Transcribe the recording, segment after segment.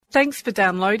Thanks for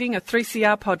downloading a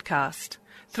 3CR podcast.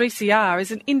 3CR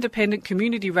is an independent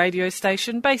community radio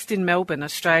station based in Melbourne,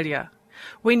 Australia.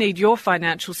 We need your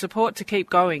financial support to keep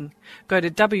going. Go to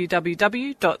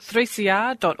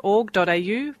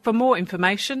www.3cr.org.au for more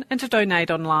information and to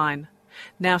donate online.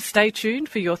 Now stay tuned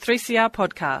for your 3CR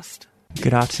podcast.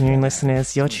 Good afternoon,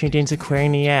 listeners. You're tuned into Queer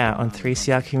in the Air on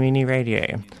 3CR Community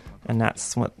Radio. And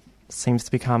that's what seems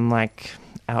to become like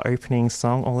our opening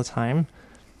song all the time.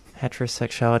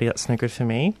 Heterosexuality, that's no good for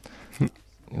me.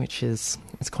 Which is,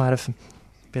 it's quite a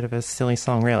bit of a silly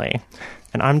song, really.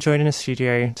 And I'm joined in the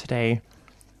studio today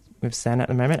with Zen at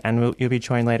the moment, and you'll be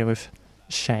joined later with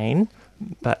Shane.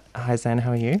 But hi, Zen,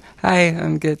 how are you? Hi,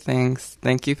 I'm good, thanks.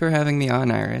 Thank you for having me on,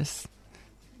 Iris.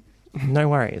 No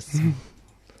worries.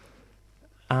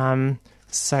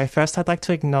 So first I'd like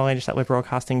to acknowledge that we're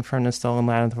broadcasting from the stolen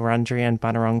land of the Wurundjeri and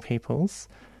Bunurong peoples.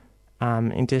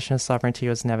 Indigenous sovereignty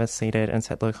was never ceded and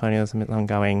settler colonialism is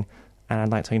ongoing, and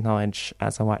I'd like to acknowledge,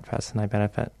 as a white person, I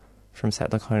benefit from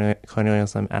settler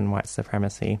colonialism and white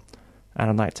supremacy,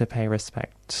 and I'd like to pay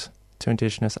respect to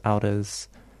Indigenous elders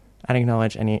and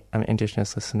acknowledge any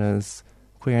Indigenous listeners,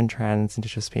 queer and trans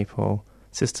Indigenous people,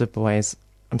 sister girls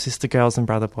and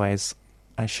brother boys,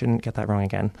 I shouldn't get that wrong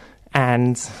again,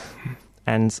 and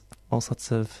all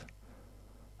sorts of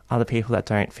other people that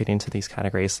don't fit into these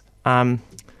categories.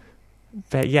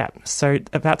 But yeah, so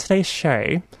about today's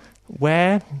show,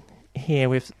 we're here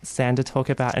with Sam to talk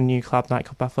about a new club night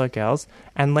called Buffalo Girls,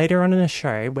 and later on in the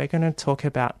show, we're going to talk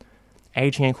about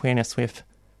ageing and queerness with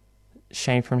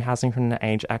Shane from Housing from the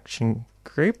Age Action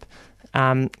Group.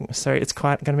 So it's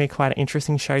going to be quite an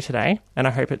interesting show today, and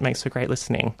I hope it makes for great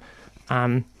listening.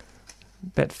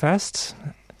 But first,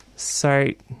 so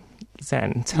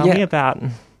Zen, tell me about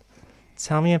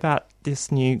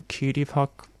this new QTPOC,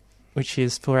 which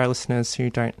is, for our listeners who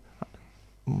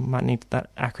might need that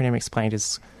acronym explained,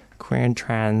 is queer and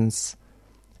trans,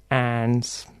 and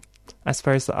I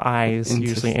suppose the I is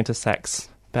usually intersex,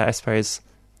 but I suppose,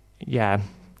 yeah,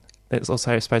 it's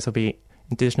also supposed to be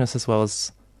Indigenous as well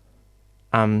as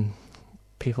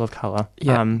people of colour,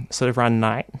 sort of run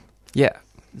night. Yeah.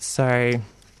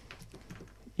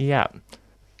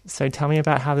 So tell me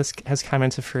about how this has come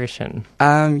into fruition.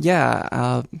 I'm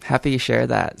happy to share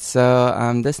that.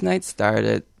 So this night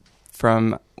started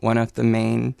from one of the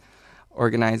main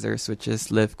organizers, which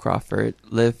is Liv Crawford.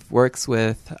 Liv works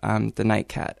with the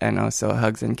Nightcat and also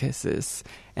Hugs and Kisses,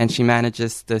 and she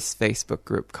manages this Facebook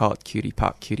group called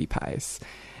QTPOC Cutie Pies.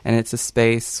 And it's a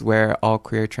space where all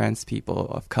queer trans people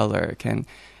of color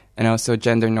and also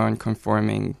gender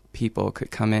non-conforming people could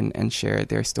come in and share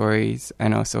their stories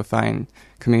and also find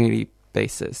community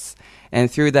basis.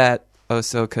 And through that,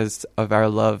 also because of our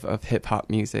love of hip-hop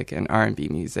music and R&B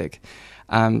music,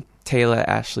 Taylor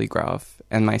Ashley Groff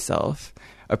and myself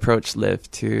approached Liv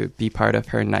to be part of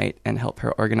her night and help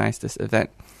her organize this event.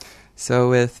 So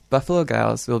with Buffalo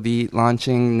Gals, we'll be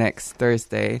launching next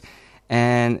Thursday,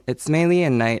 and it's mainly a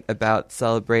night about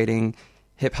celebrating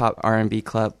hip-hop R&B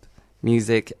club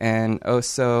music and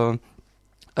also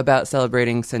about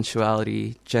celebrating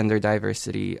sensuality, gender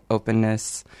diversity,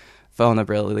 openness,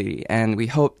 vulnerability. And we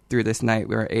hope through this night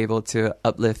we're able to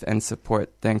uplift and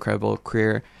support the incredible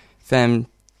queer, femme,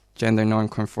 gender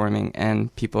non-conforming,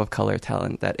 and people of color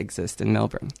talent that exist in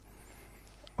Melbourne.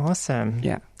 Awesome.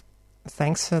 Yeah.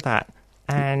 Thanks for that.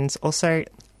 And also,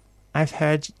 I've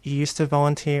heard you used to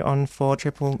volunteer on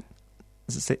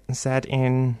 4ZZZ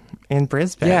in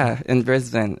Brisbane. Yeah, in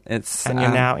Brisbane. And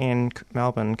you're now in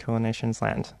Melbourne, Cool Nations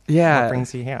Land. Yeah. What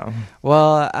brings you here?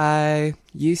 Well, I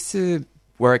used to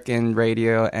work in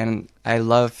radio and I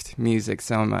loved music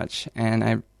so much. And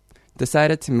I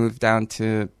decided to move down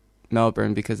to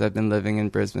Melbourne because I've been living in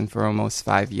Brisbane for almost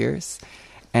 5 years.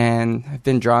 And I've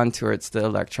been drawn towards the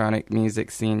electronic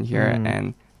music scene here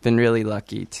and been really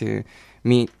lucky to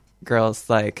meet girls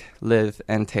like Liv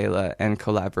and Taylor and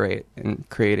collaborate in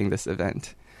creating this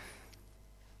event.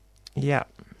 Yeah.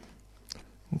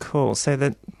 Cool. So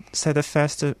the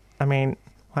first,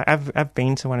 I've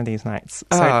been to one of these nights.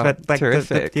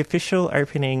 Terrific. The official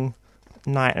opening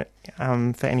night,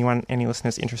 for any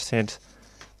listeners interested,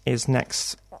 is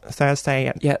next Thursday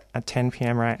at 10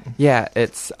 p.m, right? Yeah,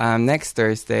 it's next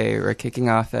Thursday. We're kicking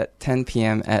off at 10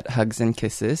 p.m. at Hugs and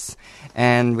Kisses.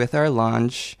 And with our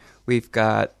launch, we've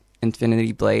got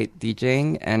Infinity Blade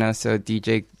DJing and also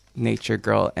DJ Nature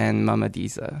Girl and Mama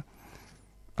Diza.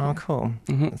 Oh, cool.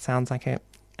 Mm-hmm. It sounds like a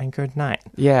good night.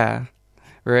 Yeah.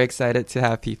 We're excited to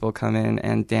have people come in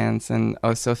and dance and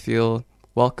also feel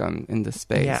welcome in the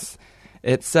space. Yeah.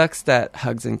 It sucks that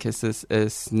Hugs and Kisses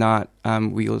is not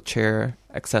wheelchair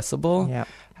accessible. Yeah.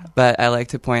 But I like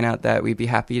to point out that we'd be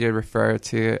happy to refer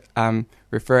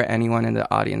anyone in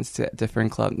the audience to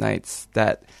different club nights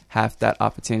that have that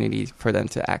opportunity for them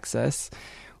to access.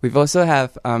 We've also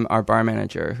have our bar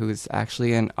manager, who's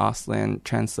actually an Auslan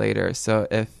translator. So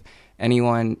if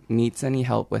anyone needs any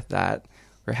help with that,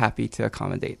 we're happy to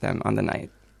accommodate them on the night.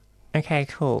 Okay,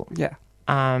 cool. Yeah.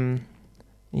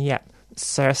 Yeah.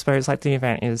 So I suppose like the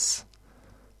event is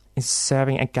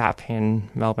serving a gap in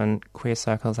Melbourne queer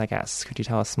circles, I guess. Could you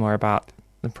tell us more about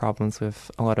the problems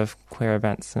with a lot of queer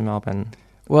events in Melbourne?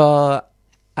 Well,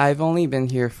 I've only been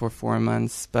here for 4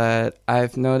 months, but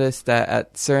I've noticed that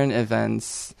at certain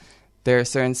events, there are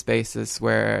certain spaces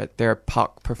where there are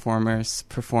POC performers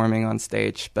performing on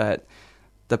stage, but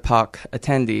the POC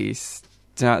attendees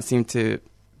do not seem to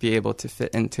be able to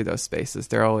fit into those spaces.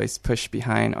 They're always pushed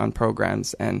behind on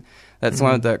programs, and that's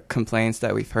one of the complaints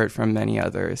that we've heard from many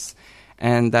others.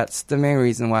 And that's the main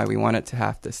reason why we wanted to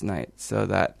have this night, so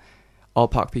that all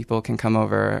POC people can come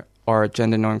over, or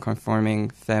gender norm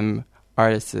conforming femme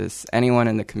artists, anyone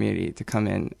in the community to come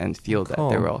in and feel that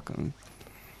they're welcome.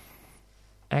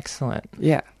 Excellent.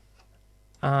 Yeah.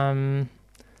 I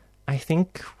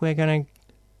think we're going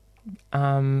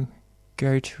to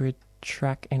go to a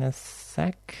track in a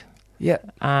sec. Yeah.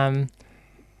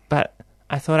 But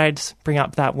I thought I'd bring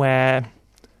up that where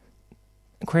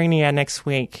Queer in the Air next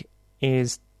week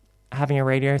is having a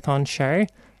radiothon show,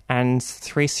 and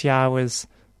 3CR was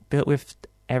built with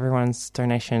everyone's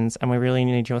donations, and we really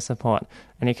need your support.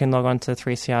 And you can log on to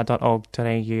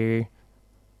 3cr.org.au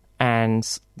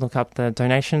and look up the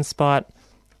donation spot,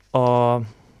 or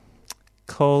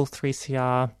call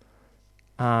 3CR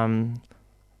on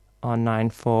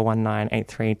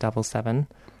 94198377.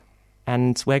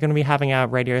 And we're going to be having our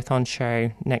radiothon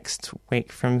show next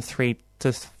week from 3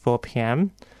 to 4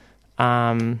 p.m.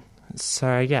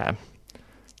 So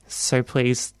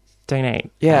please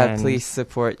donate. Yeah, please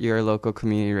support your local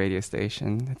community radio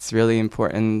station. It's really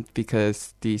important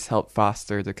because these help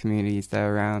foster the communities that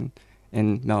are around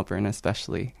in Melbourne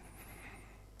especially.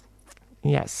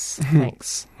 Yes,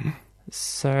 thanks.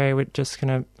 So we're just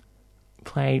going to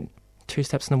play Two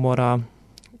Steps in the Water,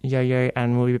 Yo-Yo,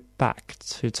 and we'll be back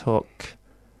to talk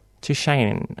to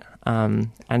Shane.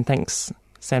 And thanks,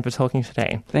 Sam, for talking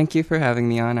today. Thank you for having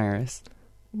me on, Iris.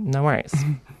 No worries.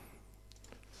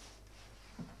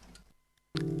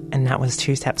 And that was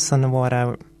Two Steps on the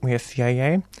Water with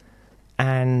Yo-Yo.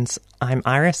 And I'm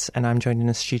Iris, and I'm joined in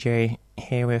the studio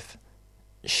here with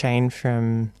Shane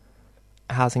from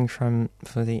Housing for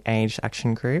the Aged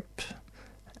Action Group.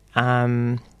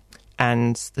 And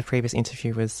the previous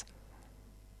interview was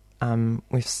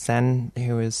with Sen,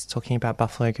 who was talking about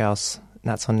Buffalo Girls.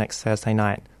 That's on next Thursday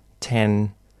night,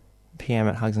 10 p.m.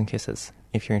 at Hugs and Kisses,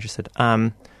 if you're interested.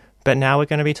 But now we're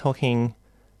going to be talking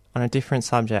on a different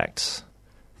subject.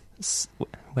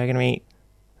 We're going to be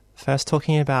first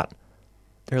talking about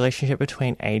the relationship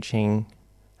between aging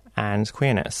and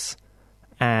queerness.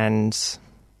 And,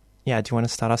 yeah, do you want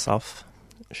to start us off,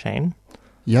 Shane?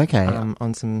 Yeah, okay.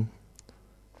 On some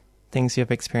things you've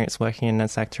experienced working in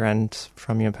that sector and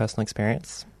from your personal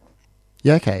experience?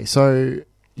 Yeah, okay. So,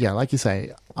 yeah, like you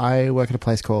say, I work at a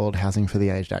place called Housing for the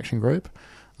Aged Action Group.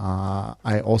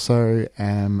 I also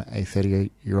am a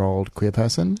 38-year-old queer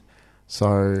person.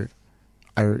 So,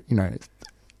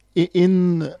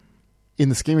 in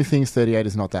the scheme of things, 38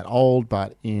 is not that old,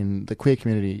 but in the queer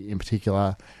community in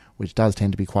particular, which does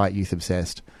tend to be quite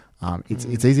youth-obsessed, it's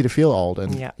easy to feel old.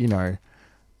 And,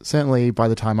 certainly by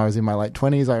the time I was in my late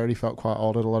 20s, I already felt quite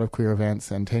old at a lot of queer events,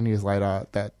 and 10 years later,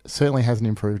 that certainly hasn't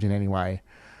improved in any way.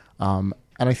 And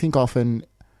I think often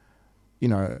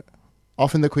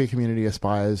the queer community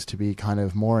aspires to be kind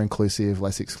of more inclusive,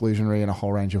 less exclusionary in a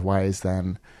whole range of ways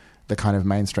than the kind of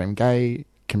mainstream gay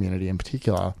community in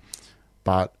particular.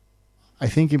 But I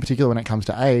think in particular when it comes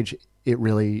to age, it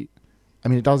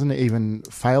doesn't even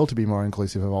fail to be more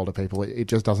inclusive of older people. It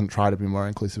just doesn't try to be more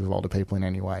inclusive of older people in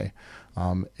any way.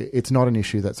 It's not an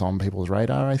issue that's on people's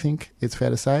radar, I think it's fair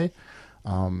to say.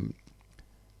 And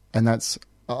that's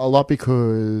a lot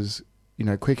because,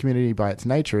 queer community by its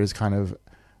nature is kind of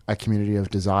a community of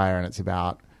desire, and it's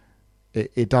about,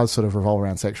 it does sort of revolve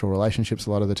around sexual relationships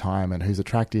a lot of the time and who's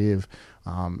attractive.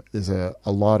 There's a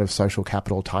lot of social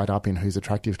capital tied up in who's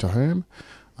attractive to whom.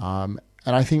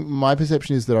 And I think my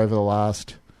perception is that over the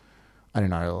last,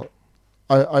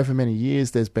 over many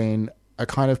years, there's been a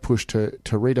kind of push to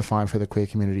redefine for the queer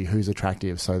community who's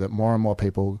attractive, so that more and more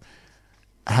people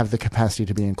have the capacity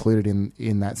to be included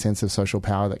in that sense of social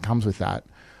power that comes with that.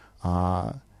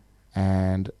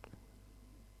 And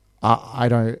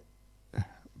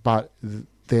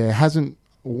there hasn't,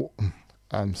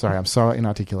 I'm sorry, I'm so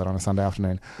inarticulate on a Sunday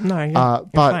afternoon. No, you're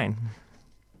fine.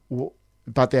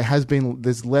 But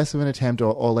there's less of an attempt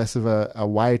or less of a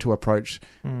way to approach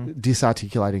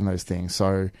disarticulating those things.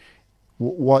 So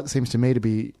what seems to me to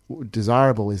be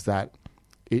desirable is that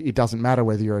it doesn't matter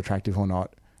whether you're attractive or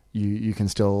not. You can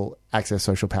still access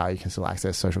social power, you can still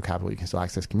access social capital, you can still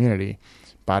access community.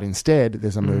 But instead,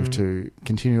 there's a move to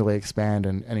continually expand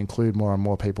and include more and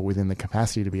more people within the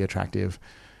capacity to be attractive,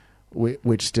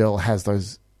 which still has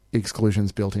those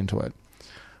exclusions built into it.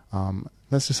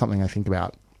 That's just something I think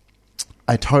about.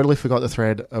 I totally forgot the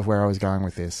thread of where I was going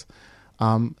with this.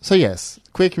 So yes,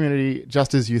 queer community,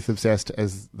 just as youth obsessed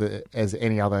as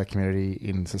any other community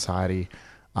in society,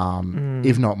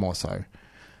 if not more so.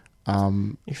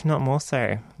 If not more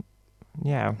so.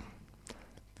 Yeah.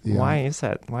 Why is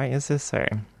it? Why is this so?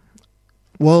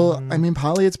 Well, I mean,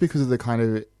 partly it's because of the kind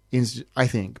of,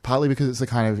 partly because it's the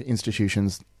kind of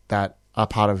institutions that are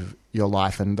part of your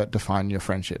life and that define your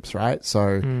friendships, right?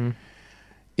 So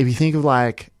if you think of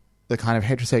like the kind of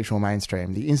heterosexual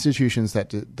mainstream, the institutions that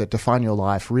define your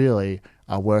life really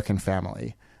are work and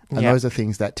family. And those are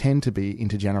things that tend to be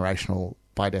intergenerational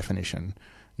by definition.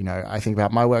 You know, I think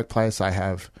about my workplace, I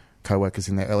have co-workers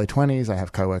in their early 20s, I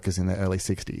have co-workers in their early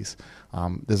 60s.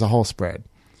 There's a whole spread.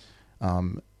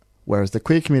 Whereas the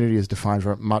queer community is defined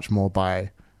much more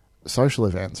by social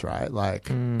events, right?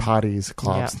 Like parties,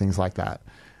 clubs, things like that.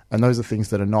 And those are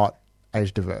things that are not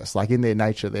age diverse. Like in their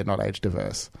nature, they're not age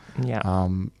diverse. Yeah.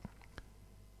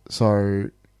 So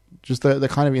just the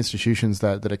kind of institutions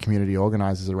that a community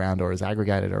organises around or is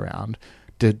aggregated around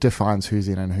defines who's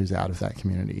in and who's out of that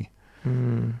community.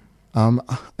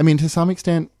 I mean, to some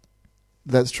extent,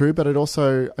 that's true, but it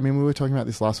also, I mean, we were talking about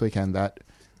this last weekend, that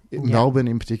Melbourne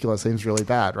in particular seems really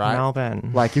bad, right? Melbourne.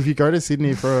 Like if you go to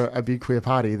Sydney for a big queer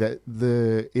party,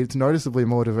 it's noticeably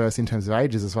more diverse in terms of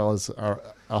ages as well as a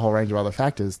whole range of other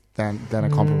factors than a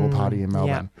comparable party in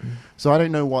Melbourne. Yeah. So I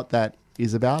don't know what that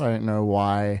is about. I don't know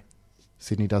why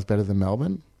Sydney does better than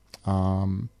Melbourne.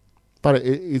 But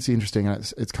it's interesting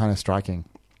and it's kind of striking.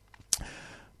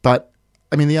 But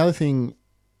I mean, the other thing,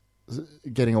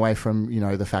 getting away from, you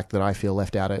know, the fact that I feel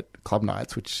left out at club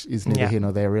nights, which is neither here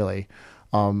nor there really.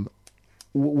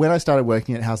 When I started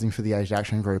working at Housing for the Aged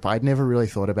Action Group, I'd never really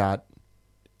thought about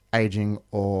aging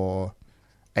or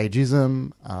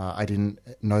ageism. I didn't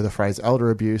know the phrase elder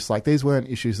abuse. Like these weren't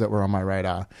issues that were on my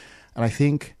radar. And I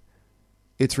think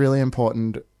it's really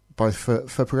important both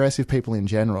for progressive people in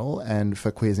general and for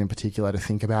queers in particular to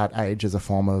think about age as a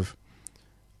form of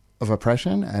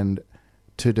oppression and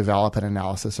to develop an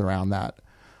analysis around that.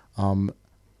 So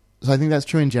I think that's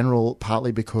true in general,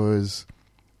 partly because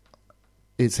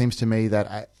it seems to me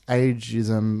that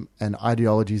ageism and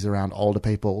ideologies around older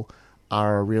people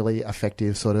are a really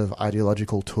effective sort of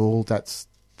ideological tool that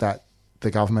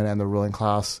the government and the ruling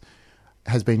class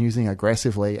has been using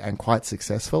aggressively and quite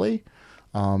successfully.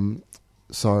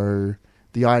 So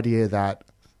the idea that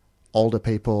older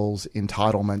people's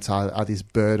entitlements are this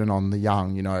burden on the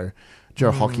young, you know,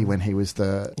 Joe Hockey, when he was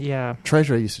the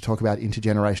treasurer, used to talk about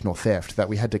intergenerational theft, that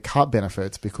we had to cut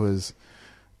benefits because,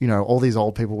 you know, all these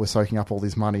old people were soaking up all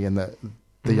this money and the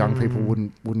young people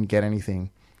wouldn't get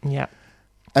anything. Yeah.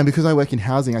 And because I work in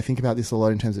housing, I think about this a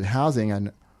lot in terms of housing,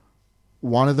 and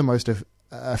one of the most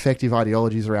effective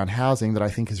ideologies around housing that I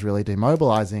think is really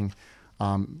demobilizing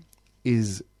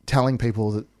is telling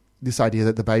people that this idea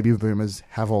that the baby boomers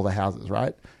have all the houses,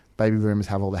 right? Baby boomers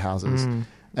have all the houses.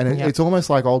 And it's almost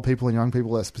like old people and young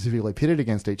people are specifically pitted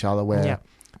against each other where,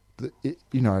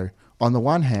 you know, on the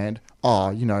one hand,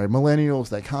 you know, millennials,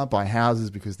 they can't buy houses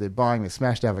because they're buying the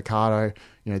smashed avocado.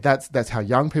 You know, that's how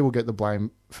young people get the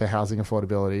blame for housing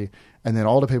affordability. And then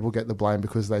older people get the blame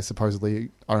because they supposedly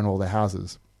own all their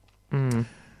houses. And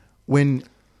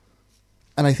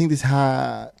I think this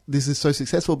is so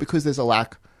successful because there's a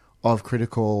lack of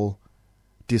critical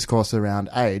discourse around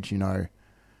age. You know,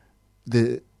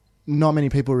 not many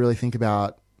people really think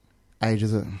about age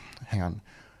as hang on,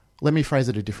 let me phrase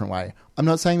it a different way. I'm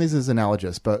not saying this is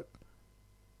analogous, but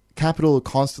capital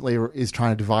constantly is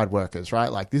trying to divide workers,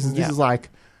 right? Like this is like,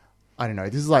 I don't know,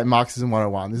 this is like Marxism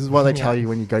 101. This is what they tell you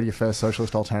when you go to your first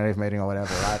socialist alternative meeting or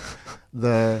whatever, right?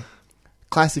 The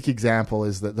classic example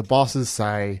is that the bosses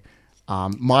say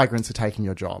migrants are taking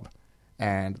your job.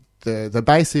 And the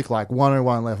basic like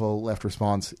 101 level left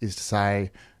response is to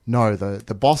say, no,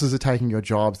 the bosses are taking your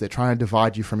jobs. They're trying to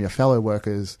divide you from your fellow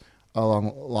workers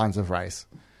along lines of race.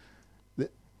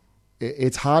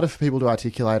 It's harder for people to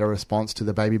articulate a response to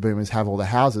the baby boomers have all the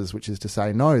houses, which is to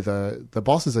say, no, the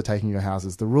bosses are taking your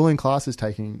houses. The ruling class is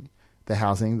taking the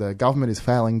housing. The government is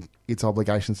failing its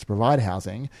obligations to provide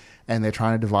housing, and they're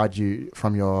trying to divide you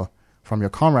from your from your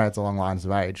comrades along lines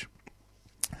of age.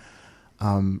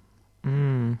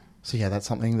 So yeah, that's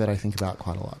something that I think about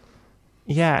quite a lot.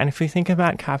 Yeah, and if we think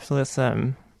about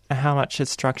capitalism and how much it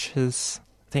structures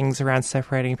things around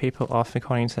separating people off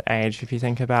according to age, if you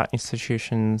think about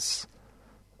institutions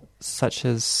such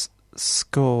as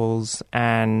schools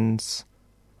and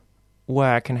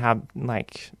work and how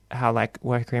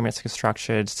work agreements are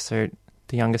structured, so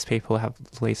the youngest people have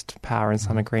least power in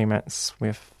some agreements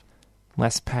with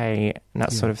less pay and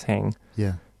that sort of thing.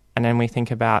 Yeah. And then we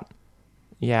think about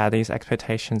these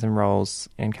expectations and roles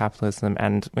in capitalism,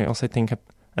 and we also think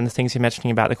and the things you're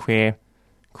mentioning about the queer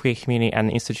community and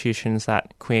the institutions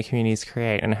that queer communities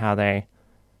create and how they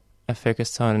are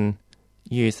focused on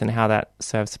youth and how that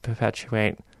serves to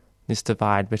perpetuate this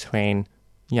divide between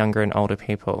younger and older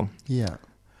people. Yeah.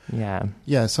 Yeah.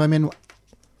 Yeah, so I mean,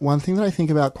 one thing that I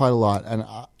think about quite a lot, and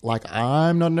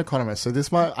I'm not an economist,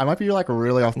 so I might be like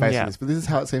really off base with this, but this is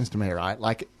how it seems to me, right?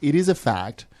 Like, it is a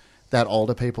fact that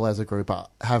older people as a group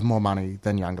have more money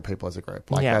than younger people as a group.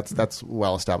 Like, that's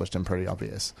well established and pretty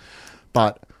obvious.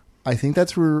 But I think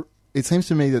it seems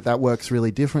to me that works really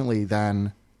differently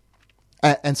than,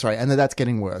 and that's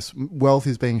getting worse. Wealth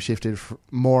is being shifted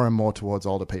more and more towards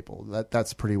older people.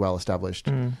 That's pretty well established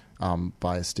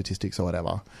by statistics or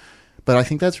whatever. But I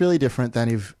think that's really different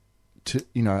than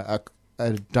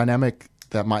a dynamic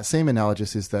that might seem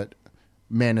analogous is that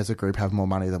men as a group have more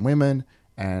money than women,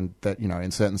 and that, in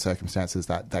certain circumstances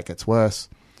that gets worse.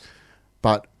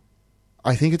 But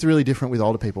I think it's really different with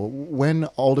older people. When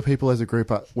older people as a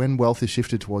group, when wealth is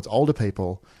shifted towards older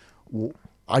people,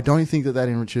 I don't think that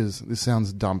enriches, this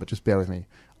sounds dumb, but just bear with me.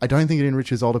 I don't think it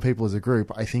enriches older people as a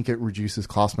group. I think it reduces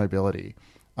class mobility.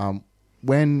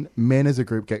 When men as a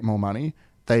group get more money,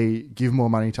 they give more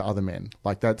money to other men.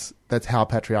 Like, that's how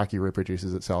patriarchy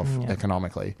reproduces itself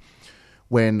economically.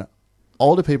 When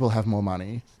older people have more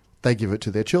money, they give it to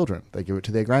their children. They give it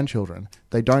to their grandchildren.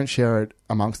 They don't share it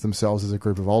amongst themselves as a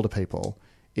group of older people.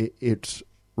 It's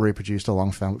reproduced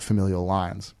along familial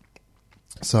lines.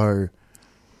 So,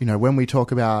 when we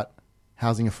talk about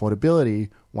housing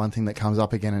affordability, one thing that comes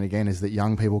up again and again is that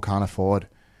young people can't afford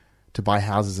to buy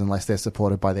houses unless they're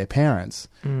supported by their parents,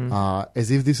 as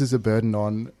if this is a burden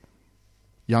on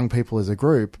young people as a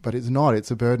group, but it's not. It's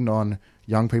a burden on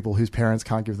young people whose parents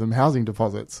can't give them housing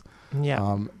deposits.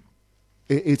 Yeah.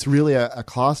 It's really a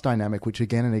class dynamic which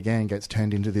again and again gets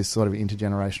turned into this sort of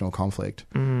intergenerational conflict.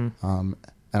 And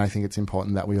I think it's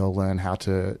important that we all learn how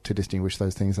to distinguish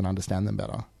those things and understand them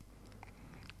better.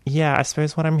 Yeah, I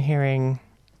suppose what I'm hearing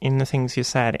in the things you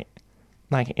said,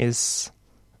 is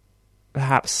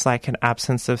perhaps an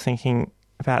absence of thinking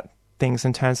about things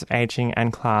in terms of aging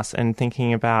and class, and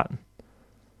thinking about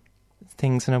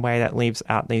things in a way that leaves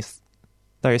out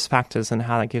those factors, and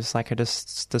how that gives a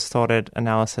distorted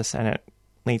analysis, and it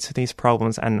leads to these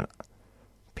problems and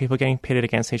people getting pitted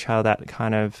against each other that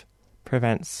kind of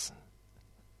prevents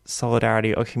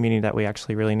solidarity or community that we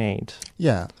actually really need.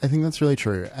 Yeah, I think that's really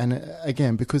true. And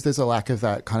again, because there's a lack of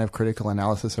that kind of critical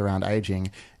analysis around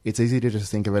aging, it's easy to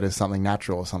just think of it as something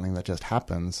natural or something that just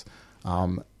happens.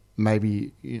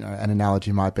 Maybe, an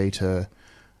analogy might be to,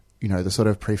 the sort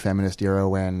of pre-feminist era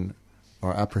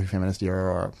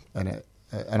or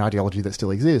an ideology that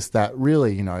still exists, that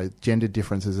really, gendered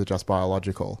differences are just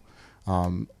biological.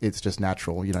 It's just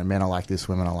natural. Men are like this,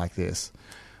 women are like this.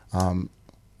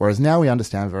 Whereas now we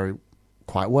understand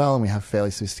quite well, and we have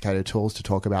fairly sophisticated tools to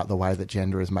talk about the way that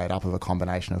gender is made up of a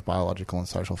combination of biological and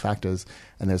social factors,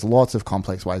 and there's lots of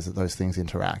complex ways that those things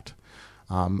interact.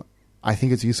 I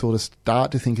think it's useful to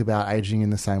start to think about aging in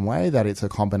the same way, that it's a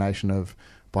combination of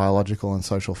biological and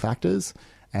social factors,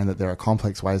 and that there are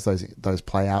complex ways those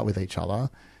play out with each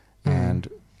other, and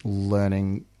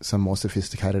learning some more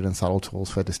sophisticated and subtle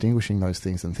tools for distinguishing those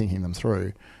things and thinking them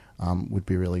through would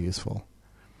be really useful.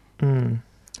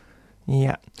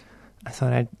 Yeah, I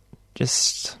thought I'd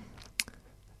just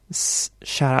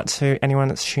shout out to anyone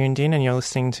that's tuned in, and you're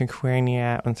listening to Queer in the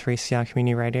Air on 3CR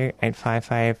Community Radio,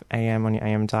 855 AM on your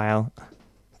AM dial,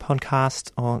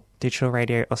 podcast or digital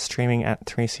radio, or streaming at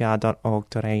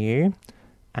 3cr.org.au.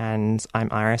 And I'm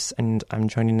Iris, and I'm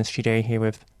joined in the studio here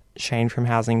with Shane from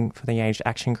Housing for the Aged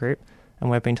Action Group,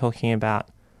 and we've been talking about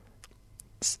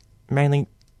mainly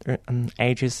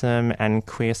ageism and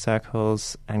queer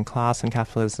circles and class and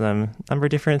capitalism, a number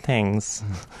of different things.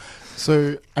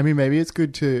 So, I mean, maybe it's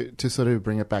good to sort of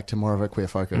bring it back to more of a queer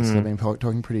focus. I've been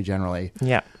talking pretty generally.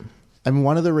 Yeah. I mean,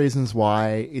 one of the reasons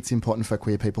why it's important for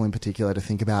queer people in particular to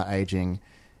think about aging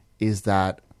is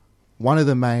that one of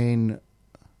the main...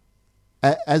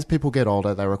 As people get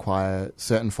older, they require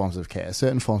certain forms of care,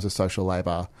 certain forms of social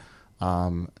labour,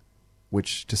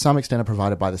 which to some extent are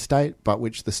provided by the state, but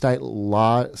which the state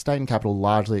and capital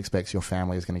largely expects your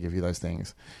family is going to give you those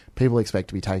things. People expect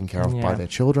to be taken care of by their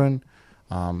children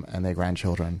and their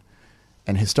grandchildren.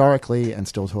 And historically, and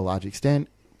still to a large extent,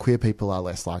 queer people are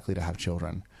less likely to have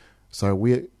children. So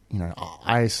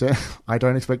I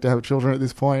don't expect to have children at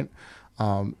this point.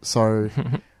 Are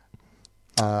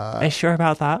you sure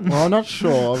about that? Well, I'm not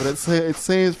sure, but it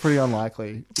seems pretty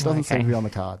unlikely. It doesn't seem to be on the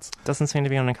cards. Doesn't seem to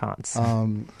be on the cards.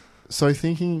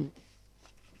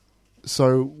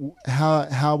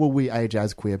 How will we age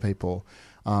as queer people?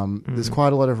 There's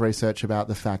quite a lot of research about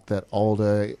the fact that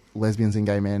older lesbians and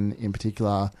gay men in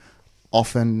particular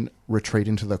often retreat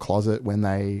into the closet when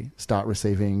they start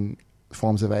receiving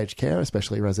forms of aged care,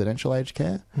 especially residential aged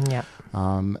care. Yeah.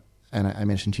 And I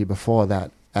mentioned to you before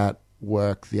that at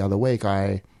work the other week,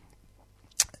 I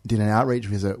did an outreach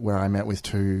visit where I met with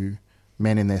two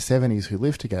men in their 70s who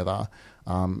lived together.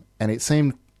 And it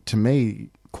seemed to me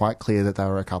quite clear that they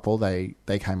were a couple. They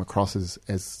came across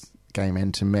as gay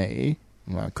men to me.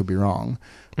 Well, I could be wrong,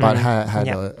 but had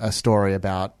a story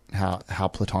about how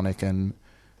platonic and,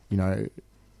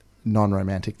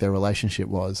 non-romantic their relationship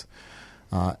was.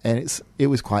 And it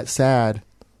was quite sad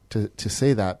to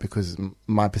see that, because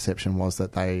my perception was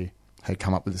that they had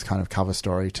come up with this kind of cover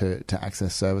story to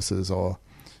access services or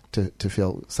to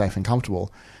feel safe and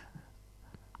comfortable.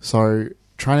 So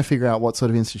trying to figure out what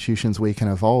sort of institutions we can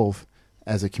evolve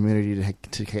as a community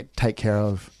to take care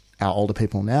of our older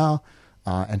people now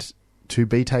and to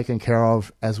be taken care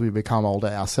of as we become older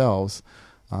ourselves,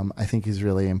 I think is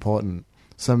really important.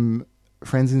 Some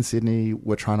friends in Sydney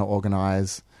were trying to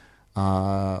organise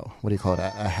a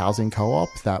housing co-op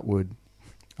that would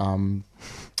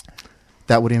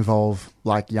involve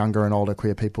like younger and older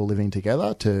queer people living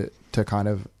together to kind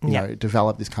of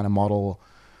develop this kind of model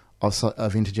of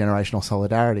intergenerational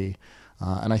solidarity.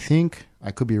 And I think, I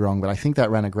could be wrong, but I think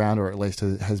that ran aground, or at least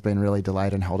has been really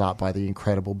delayed and held up by the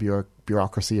incredible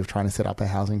bureaucracy of trying to set up a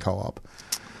housing co-op.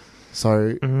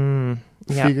 So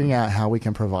figuring out how we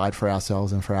can provide for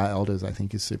ourselves and for our elders, I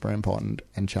think, is super important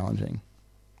and challenging.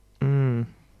 In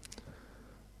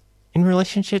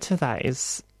relationship to that,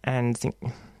 is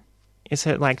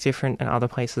it like different in other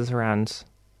places around?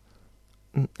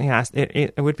 Yeah,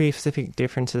 it would be specific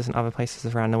differences in other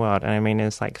places around the world, and I mean,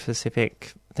 there's like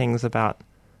specific things about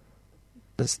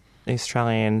the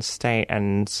Australian state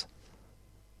and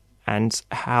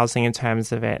housing in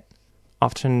terms of it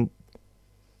often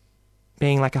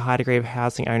being like a high degree of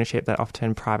housing ownership that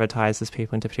often privatizes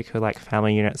people into particular like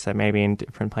family units that maybe in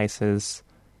different places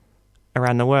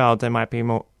around the world there might be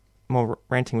more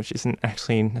renting, which isn't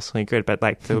actually necessarily good, but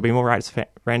like there will be more rights for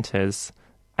renters,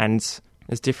 and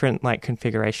there's different like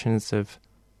configurations of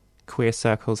queer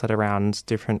circles that are around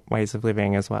different ways of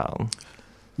living as well.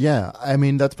 Yeah, I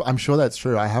mean I'm sure that's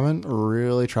true. I haven't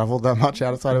really travelled that much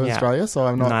outside of Australia, so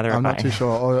I'm not too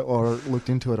sure or looked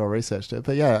into it or researched it.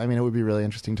 But yeah, I mean it would be really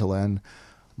interesting to learn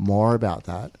more about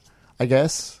that. I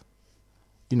guess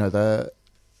the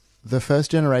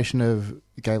first generation of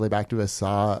gay lib activists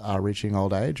are reaching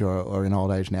old age or in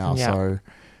old age now. Yeah. So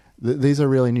these are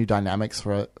really new dynamics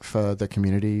for the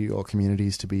community or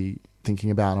communities to be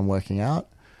thinking about and working out.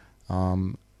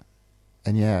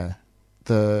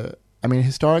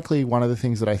 Historically, one of the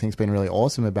things that I think has been really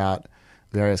awesome about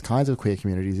various kinds of queer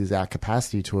communities is our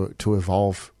capacity to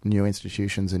evolve new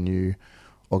institutions and new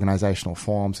organisational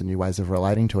forms and new ways of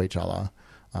relating to each other.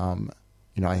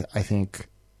 I think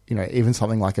even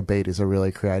something like a beat is a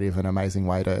really creative and amazing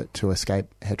way to escape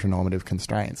heteronormative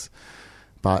constraints.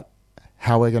 But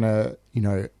how we're going to,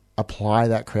 apply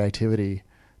that creativity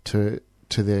to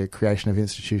the creation of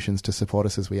institutions to support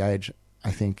us as we age, I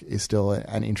think is still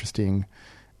an interesting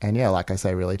and, like I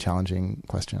say, really challenging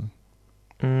question.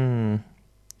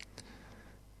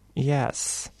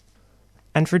 Yes.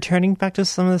 And returning back to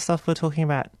some of the stuff we were talking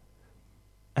about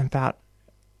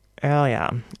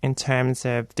earlier in terms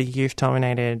of the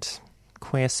youth-dominated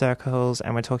queer circles,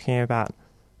 and we're talking about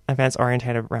events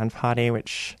orientated around parties,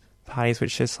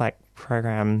 which is like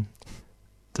program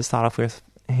to start off with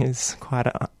is quite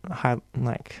a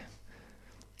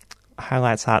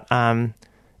highlights that.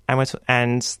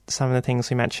 And some of the things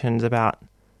we mentioned about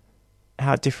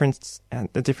how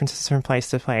the differences from place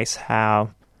to place,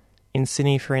 how in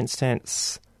Sydney, for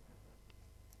instance,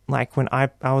 like when I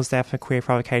was there for Queer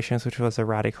Provocations, which was a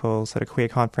radical sort of queer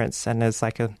conference, and there's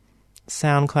like a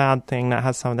SoundCloud thing that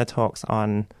has some of the talks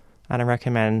on, and I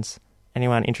recommend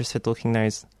anyone interested looking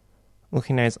those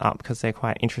up because they're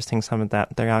quite interesting. Some of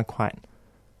that, they are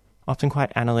often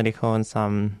quite analytical and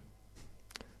some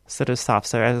sort of stuff.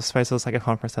 So I suppose it was like a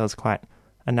conference that was quite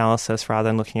analysis rather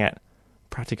than looking at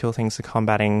practical things to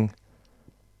combating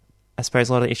I suppose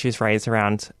a lot of issues raised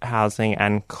around housing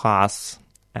and class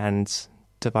and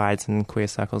divides and queer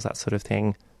circles, that sort of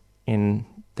thing, in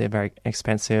the very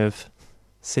expensive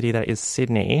city that is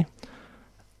Sydney.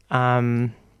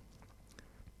 So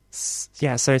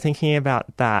thinking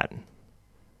about that,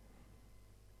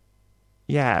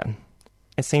 it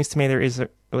seems to me there is a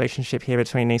relationship here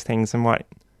between these things and what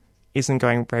isn't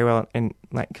going very well in,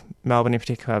 like, Melbourne in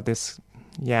particular.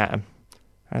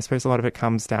 I suppose a lot of it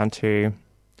comes down to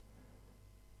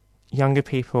younger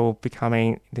people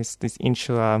becoming this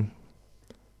insular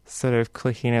sort of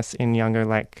cliquiness in younger,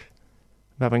 like,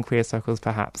 Melbourne queer circles,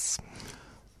 perhaps.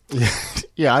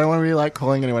 Yeah, I don't want to be, like,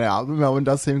 calling anyone out. Melbourne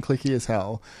does seem cliquey as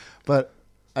hell. But,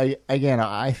 I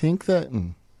think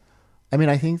that...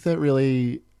 I think that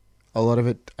really a lot of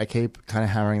it, I keep kind of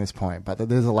hammering this point, but that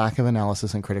there's a lack of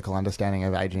analysis and critical understanding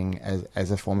of ageing as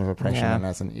a form of oppression and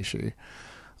as an issue.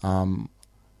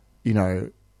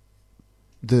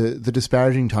 The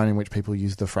disparaging tone in which people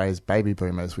use the phrase baby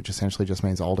boomers, which essentially just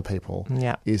means older people,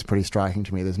 is pretty striking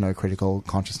to me. There's no critical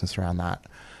consciousness around that.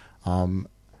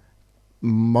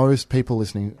 Most people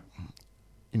listening,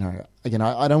 again,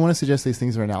 I don't want to suggest these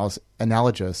things are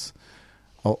analogous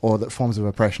or that forms of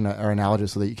oppression are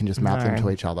analogous so that you can just map them to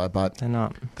each other, but they're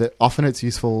not. That often it's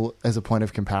useful as a point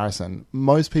of comparison.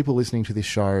 Most people listening to this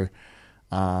show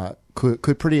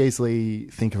could pretty easily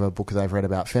think of a book they've read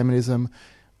about feminism,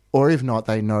 or if not,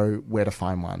 they know where to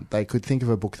find one. They could think of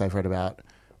a book they've read about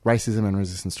racism and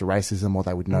resistance to racism, or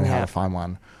they would know how to find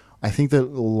one. I think that a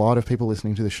lot of people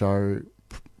listening to the show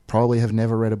probably have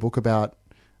never read a book about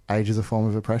age as a form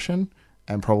of oppression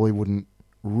and probably wouldn't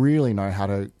really know how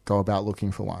to go about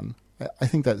looking for one. I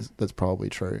think that's probably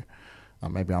true.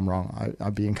 Maybe I'm wrong.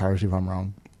 I'd be encouraged if I'm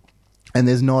wrong. And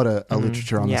there's not a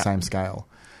literature on the same scale.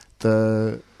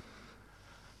 There's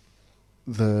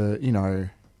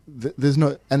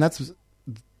no, and that's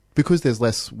because there's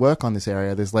less work on this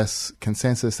area. There's less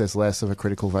consensus. There's less of a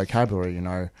critical vocabulary.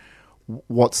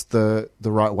 What's the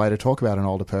right way to talk about an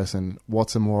older person?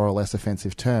 What's a more or less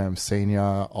offensive term?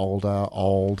 Senior, older,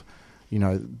 old.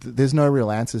 There's no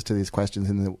real answers to these questions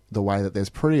in the way that there's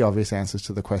pretty obvious answers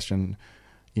to the question,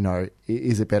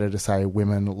 is it better to say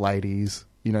women, ladies,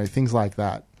 things like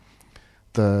that.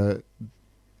 So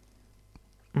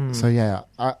yeah,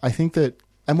 I think that,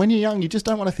 and when you're young, you just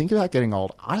don't want to think about getting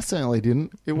old. I certainly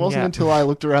didn't. It wasn't until I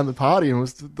looked around the party and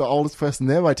was the oldest person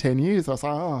there by 10 years. I was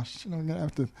like, oh, shit, I'm going to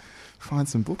have to find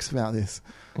some books about this.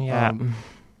 Yeah.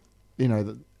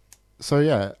 So,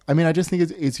 yeah, I just think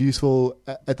it's useful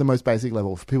at the most basic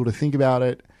level for people to think about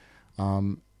it,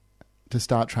 to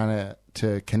start trying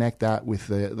to connect that with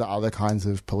the other kinds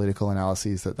of political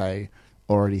analyses that they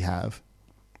already have.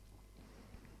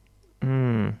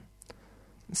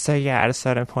 So, at a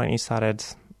certain point you started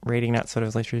reading that sort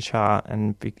of literature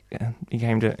and you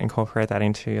came to incorporate that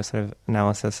into your sort of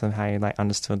analysis of how you,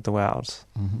 understood the world.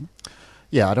 Mm-hmm.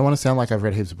 Yeah, I don't want to sound like I've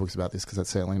read heaps of books about this because that's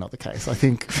certainly not the case. I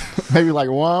think maybe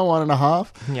one and a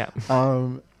half. Yeah.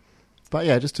 But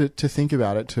yeah, just to think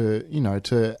about it,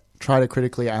 to try to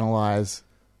critically analyse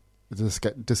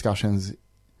the discussions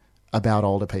about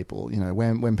older people.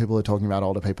 When people are talking about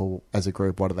older people as a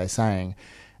group, what are they saying?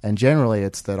 And generally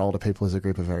it's that older people as a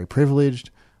group are very privileged,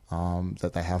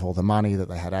 that they have all the money, that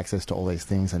they had access to all these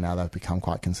things, and now they've become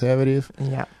quite conservative.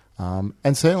 Yeah.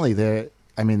 And certainly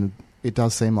it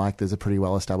does seem like there's a pretty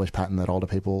well-established pattern that older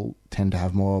people tend to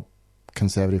have more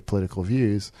conservative political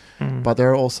views. But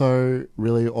there are also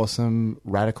really awesome,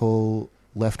 radical,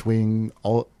 left-wing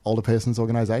older persons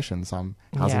organisations.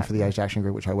 Housing for the Aged Action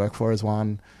Group, which I work for, is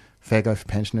one. Fair Go for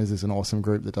Pensioners is an awesome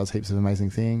group that does heaps of amazing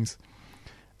things.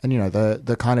 And,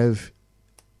 the kind of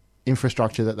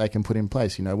infrastructure that they can put in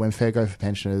place. When Fair Go for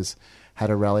Pensioners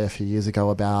had a rally a few years ago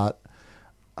about,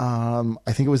 I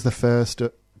think it was the first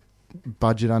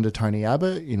budget under Tony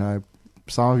Abbott.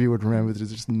 Some of you would remember this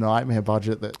just nightmare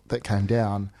budget that came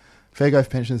down. Fair Go for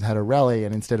Pensioners had a rally,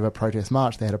 and instead of a protest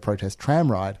march, they had a protest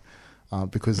tram ride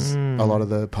because a lot of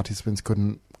the participants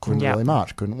couldn't really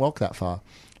march, couldn't walk that far.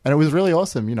 And it was really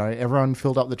awesome. Everyone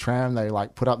filled up the tram. They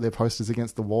put up their posters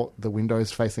against the wall, the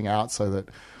windows facing out, so that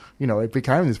it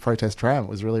became this protest tram. It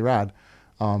was really rad.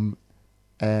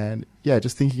 And yeah,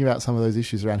 just thinking about some of those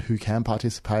issues around who can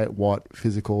participate, what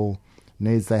physical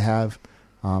needs they have.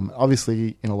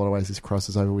 Obviously, in a lot of ways, this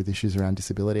crosses over with issues around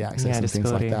disability access and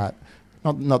things like that.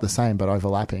 Not the same, but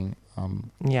overlapping.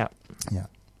 Yeah,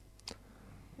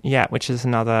 which is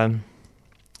another...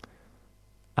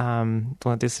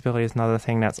 disability is another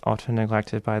thing that's often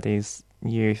neglected by these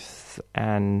youth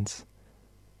and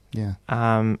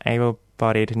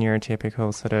able-bodied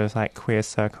neurotypical sort of queer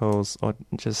circles, or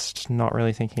just not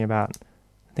really thinking about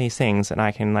these things. And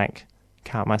I can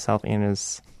count myself in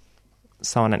as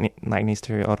someone that needs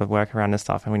to do a lot of work around this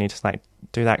stuff, and we need to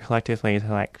do that collectively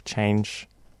to change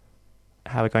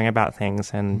how we're going about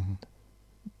things and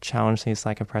challenge these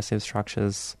oppressive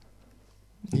structures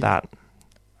that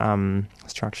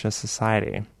structure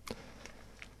society.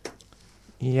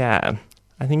 Yeah,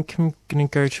 I think I'm going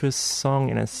to go to a song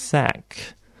in a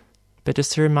sec, but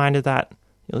just a reminder that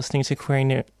you're listening to Queer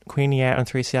in the Air on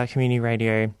 3CR Community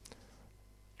Radio,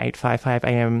 855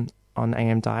 AM on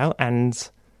AM dial,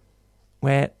 and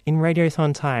we're in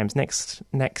Radiothon times next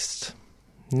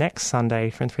Sunday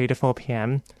from 3 to 4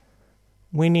 p.m.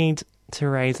 We need to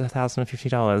raise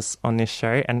 $1,050 on this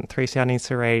show, and 3CR needs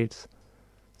to raise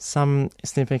some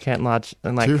significant large,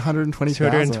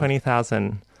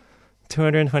 $220,000.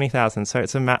 $220,000. So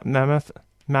it's a mammoth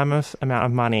amount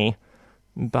of money,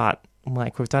 but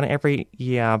we've done it every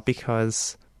year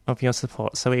because of your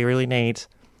support. So we really need,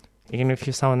 even if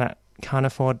you're someone that can't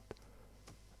afford,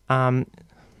 only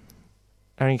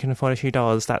can afford a few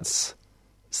dollars, that's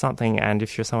something. And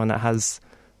if you're someone that has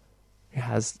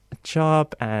a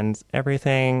job and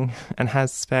everything and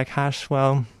has spare cash,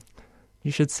 well,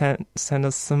 you should send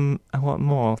us a lot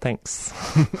more. Thanks.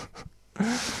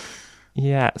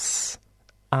 Yes.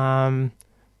 So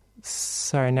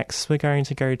next we're going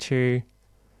to go to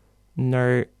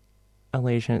No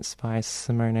Allegiance by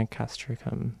Simona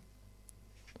Castricum.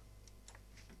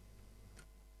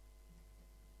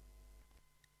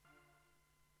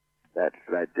 That's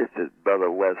right. This is Brother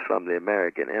West from the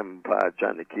American Empire,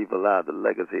 trying to keep alive the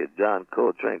legacy of John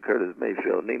Coltrane, Curtis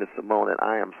Mayfield, Nina Simone, and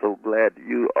I am so glad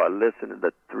you are listening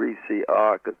to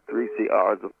 3CR, because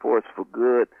 3CR is a force for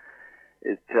good.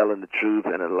 It's telling the truth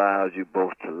and allows you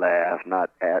both to laugh,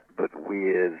 not at, but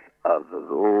with others.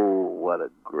 Oh, what a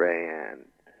grand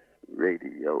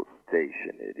radio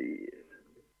station it is.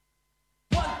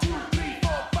 1, 2, 3,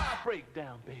 4, 5,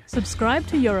 breakdown, baby. Subscribe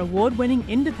to your award-winning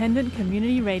independent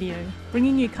community radio,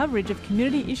 bringing you coverage of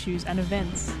community issues and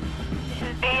events. This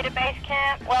is Beta Base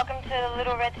Camp. Welcome to the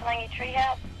Little Red Talangi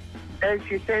Treehouse. As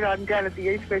you said, I'm down at the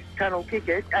East-West Tunnel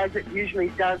Ticket, as it usually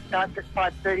does, starts at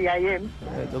 5:30 a.m.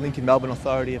 The Lincoln Melbourne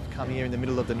Authority have come here in the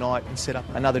middle of the night and set up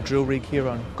another drill rig here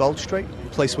on Gold Street.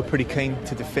 The police were pretty keen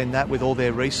to defend that with all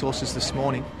their resources this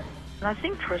morning. And I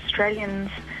think for Australians,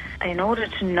 in order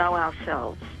to know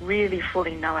ourselves, really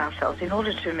fully know ourselves, in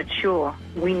order to mature,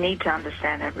 we need to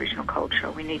understand Aboriginal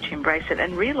culture. We need to embrace it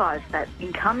and realise that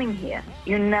in coming here,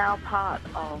 you're now part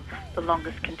of the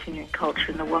longest continuing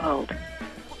culture in the world.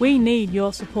 We need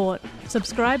your support.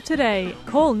 Subscribe today.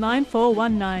 Call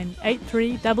 9419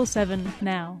 8377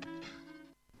 now.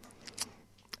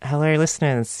 Hello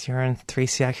listeners, you're on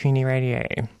 3CR Community Radio.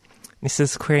 This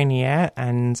is Queer in the Air,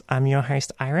 and I'm your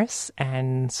host Iris,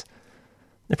 and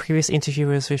the previous interview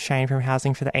was with Shane from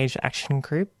Housing for the Aged Action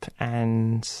Group,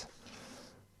 and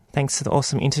thanks for the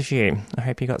awesome interview. I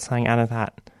hope you got something out of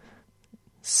that.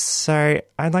 So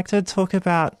I'd like to talk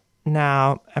about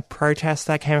now a protest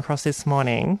that I came across this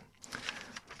morning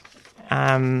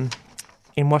in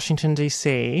Washington,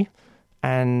 D.C.,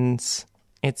 and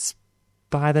it's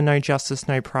by the No Justice,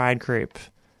 No Pride group.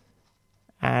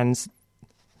 And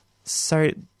so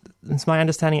it's my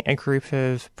understanding a group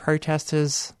of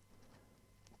protesters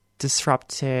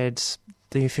disrupted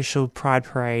the official Pride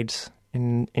parade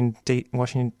in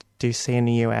Washington, D.C. in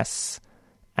the US,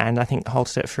 and I think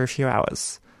halted it for a few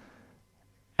hours.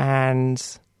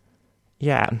 And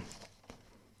yeah,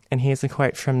 and here's a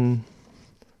quote from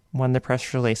one of the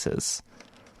press releases.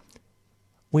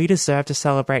 "We deserve to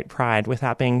celebrate Pride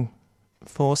without being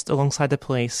forced alongside the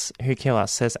police who kill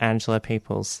us," says Angela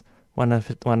Peoples, one of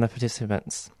the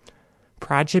participants.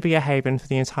 "Pride should be a haven for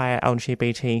the entire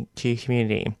LGBTQ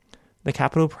community. The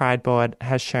Capitol Pride Board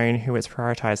has shown who it's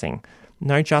prioritising.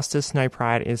 No Justice, No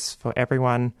Pride is for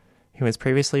everyone who has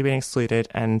previously been excluded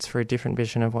and for a different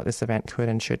vision of what this event could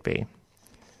and should be.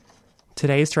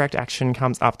 Today's direct action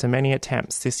comes after many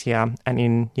attempts this year and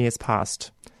in years past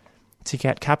to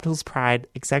get Capitol's Pride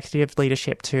executive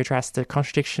leadership to address the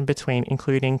contradiction between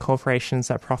including corporations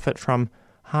that profit from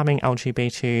harming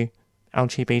LGBTQ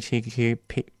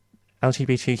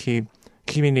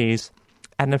communities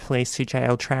and the police to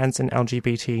jail trans and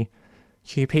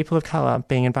LGBTQ people of colour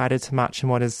being invited to march in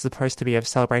what is supposed to be a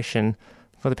celebration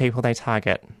for the people they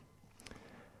target."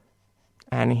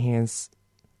 And here's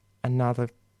another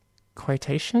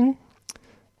quotation,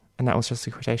 and that was just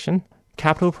a quotation.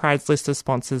 "Capitol Pride's list of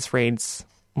sponsors reads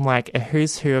like a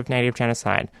who's who of Native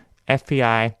genocide: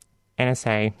 FBI,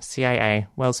 NSA, CIA,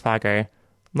 Wells Fargo,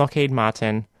 Lockheed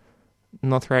Martin,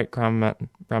 Northrop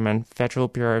Grumman, Federal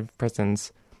Bureau of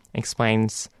Prisons,"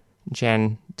 explains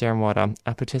Jen Derenwater,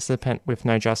 a participant with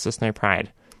No Justice, No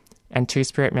Pride. and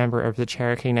Two-Spirit member of the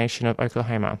Cherokee Nation of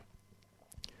Oklahoma.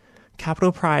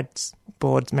 Capitol Pride's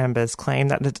board members claim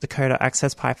that the Dakota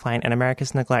Access Pipeline and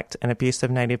America's neglect and abuse of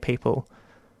Native people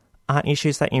aren't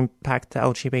issues that impact the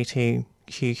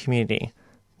LGBTQ community,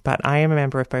 but I am a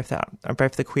member of both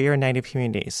the queer and Native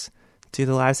communities. Do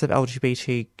the lives of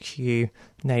LGBTQ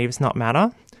Natives not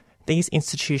matter? These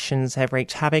institutions have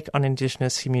wreaked havoc on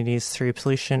Indigenous communities through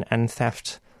pollution and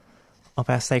theft of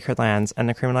our sacred lands and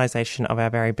the criminalisation of our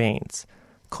very beings.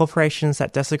 Corporations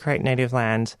that desecrate native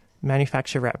land,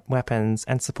 manufacture weapons,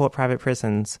 and support private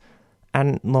prisons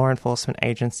and law enforcement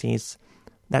agencies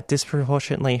that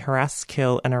disproportionately harass,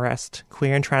 kill, and arrest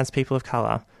queer and trans people of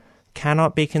colour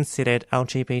cannot be considered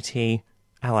LGBT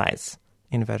allies,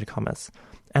 in inverted commas,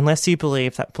 unless you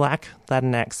believe that Black,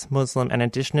 Latinx, Muslim, and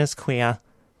Indigenous queer,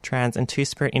 trans, and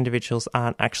Two-Spirit individuals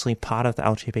aren't actually part of the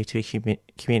LGBT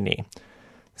community,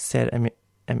 said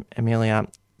Amelia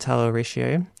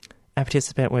Taloricio, a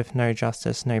participant with No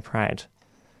Justice, No Pride.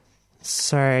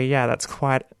 So, yeah, that's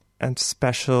quite a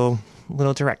special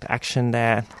little direct action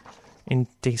there in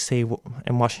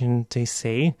Washington,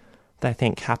 D.C., that I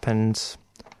think happened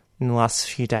in the last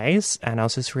few days. And I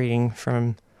was just reading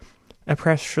from a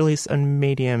press release on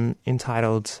Medium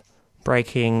entitled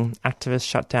Breaking Activists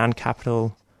Shut Down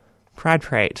Capitol Pride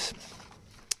Parade.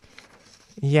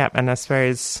 Yep, and I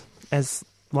suppose there's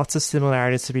lots of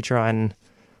similarities to be drawn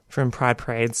from Pride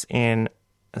parades in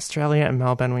Australia and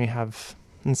Melbourne. We have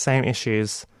the same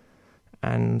issues,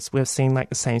 and we've seen like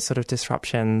the same sort of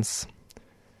disruptions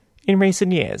in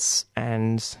recent years.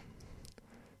 And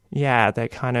yeah, they're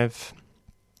kind of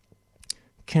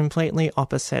completely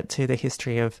opposite to the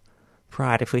history of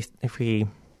Pride. If we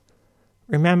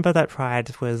remember that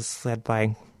Pride was led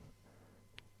by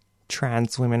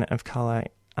trans women of colour,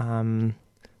 and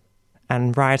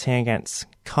rioting against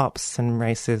cops and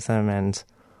racism and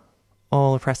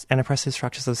all oppressive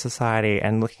structures of society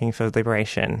and looking for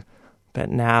liberation. But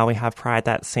now we have Pride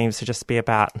that seems to just be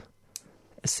about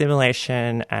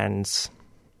assimilation,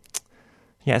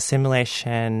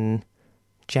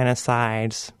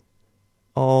 genocide,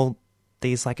 all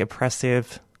these like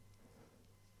oppressive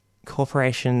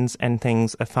corporations and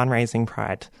things are fundraising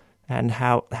Pride, and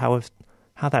how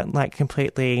that like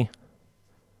completely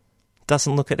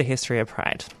doesn't look at the history of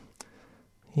Pride.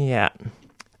 Yeah.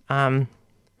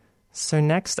 So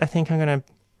next, I think I'm going to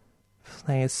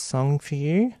play a song for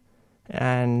you,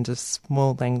 and a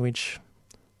small language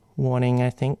warning, I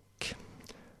think.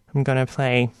 I'm going to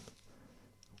play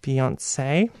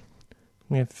Beyonce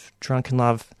with Drunken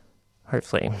Love,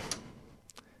 hopefully.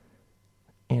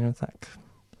 In fact,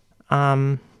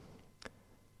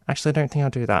 actually, I don't think I'll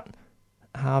do that.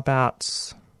 How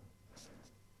about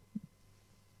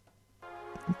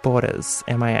Borders,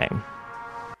 MIA.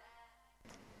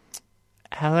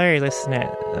 Hello,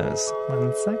 listeners.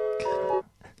 One sec.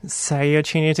 So you're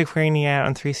tuning into Queer in the Air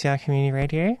on 3CR Community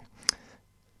Radio.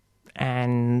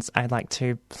 And I'd like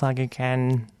to plug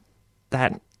again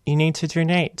that you need to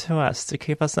donate to us to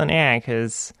keep us on air,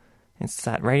 because it's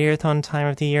that radiothon time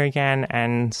of the year again,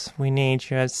 and we need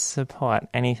your support.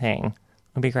 Anything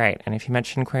would be great. And if you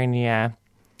mention Queer in the Air,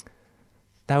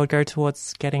 that would go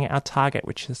towards getting our target,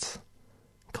 which is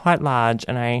quite large,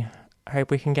 and I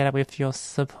hope we can get it with your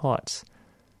support.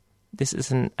 This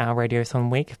isn't our radiothon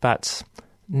week, but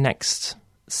next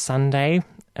Sunday,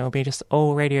 it will be just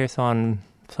all radiothon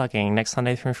plugging. Next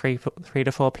Sunday from 3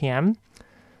 to 4 p.m.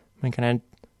 We're going to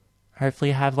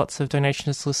hopefully have lots of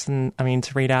donations to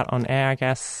read out on air, I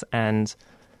guess, and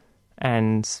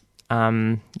get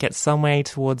some way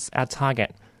towards our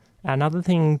target. Another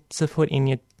thing to put in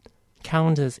your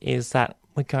calendars is that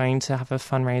we're going to have a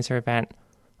fundraiser event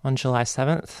on July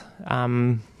 7th.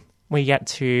 We get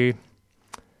to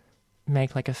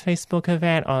make like a Facebook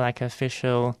event or like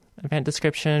official event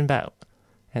description, but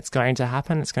it's going to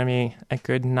happen. It's going to be a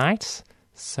good night.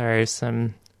 So a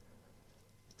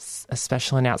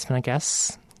special announcement, I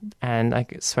guess. And I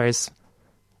suppose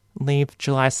leave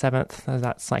July 7th,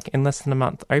 that's like in less than a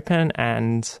month, open,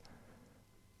 and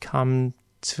come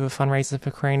to a fundraiser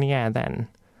for Queer in the Air then.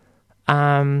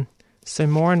 So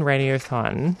more on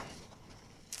Radiothon.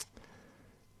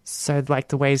 So like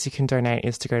the ways you can donate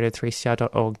is to go to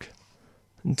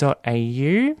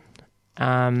 3cr.org.au,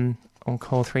 or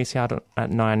call 3CR at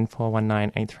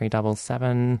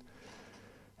 9419-8377.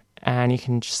 And you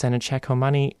can just send a check or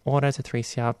money order to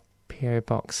 3CR PO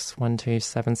Box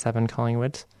 1277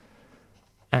 Collingwood.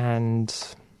 Or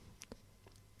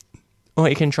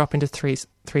you can drop into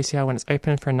 3CR when it's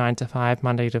open from 9 to 5,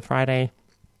 Monday to Friday,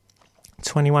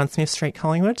 21 Smith Street,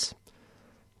 Collingwood.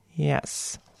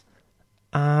 Yes.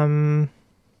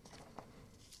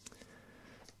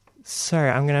 So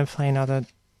I'm going to play another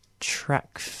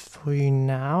track for you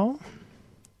now.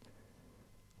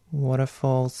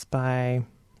 Waterfalls by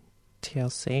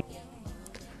TLC.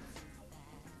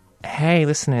 Hey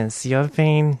listeners, you've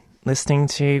been listening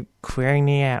to Queering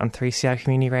the Air on 3CR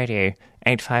Community Radio,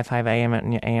 855 AM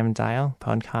on your AM dial,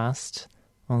 podcast,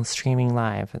 or streaming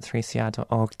live at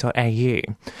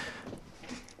 3cr.org.au.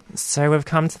 So we've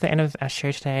come to the end of our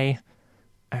show today.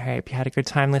 I hope you had a good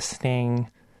time listening,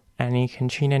 and you can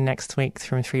tune in next week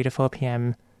from 3 to 4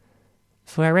 p.m.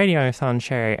 for our radiothon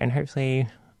show, and hopefully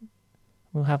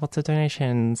we'll have lots of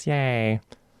donations. Yay.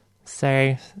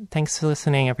 So thanks for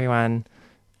listening, everyone.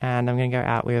 And I'm going to go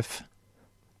out with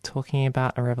Talking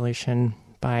About a Revolution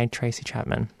by Tracy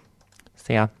Chapman.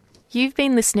 See ya. You've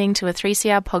been listening to a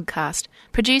 3CR podcast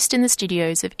produced in the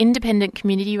studios of independent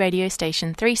community radio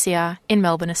station 3CR in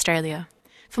Melbourne, Australia.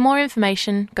 For more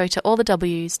information, go to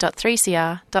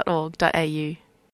allthews.3cr.org.au.